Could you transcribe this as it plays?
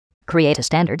Create a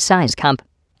standard size comp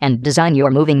and design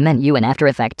your moving menu in After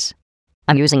Effects.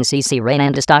 I'm using CC Rain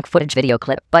and a stock footage video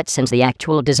clip, but since the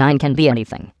actual design can be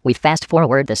anything, we fast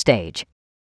forward the stage.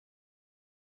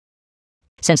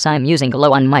 Since I'm using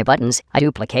glow on my buttons, I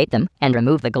duplicate them and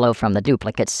remove the glow from the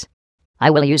duplicates. I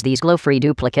will use these glow-free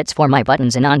duplicates for my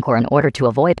buttons in Encore in order to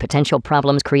avoid potential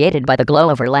problems created by the glow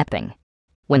overlapping.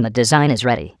 When the design is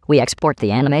ready, we export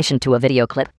the animation to a video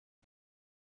clip.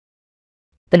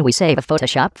 Then we save a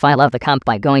Photoshop file of the comp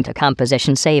by going to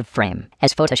Composition Save Frame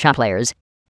as Photoshop Layers.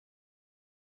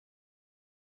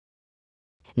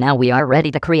 Now we are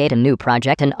ready to create a new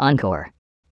project in Encore.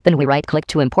 Then we right-click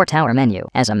to import our menu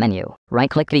as a menu,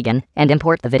 right-click again, and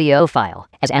import the video file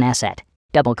as an asset.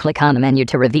 Double-click on the menu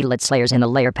to reveal its layers in the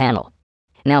layer panel.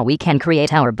 Now we can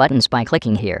create our buttons by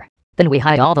clicking here. Then we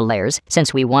hide all the layers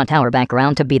since we want our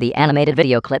background to be the animated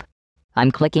video clip. I'm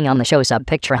clicking on the Show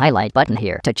Sub-Picture Highlight button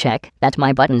here to check that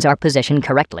my buttons are positioned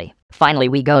correctly. Finally,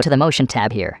 we go to the Motion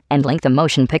tab here and link the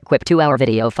motion pick whip to our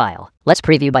video file. Let's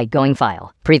preview by going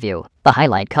File, Preview. The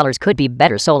highlight colors could be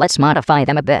better, so let's modify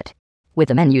them a bit. With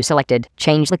the menu selected,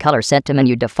 change the color set to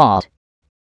Menu Default.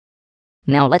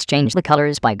 Now let's change the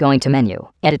colors by going to Menu,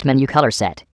 Edit Menu Color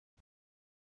Set.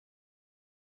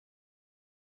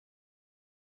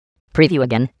 Preview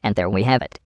again, and there we have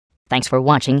it. Thanks for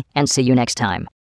watching, and see you next time.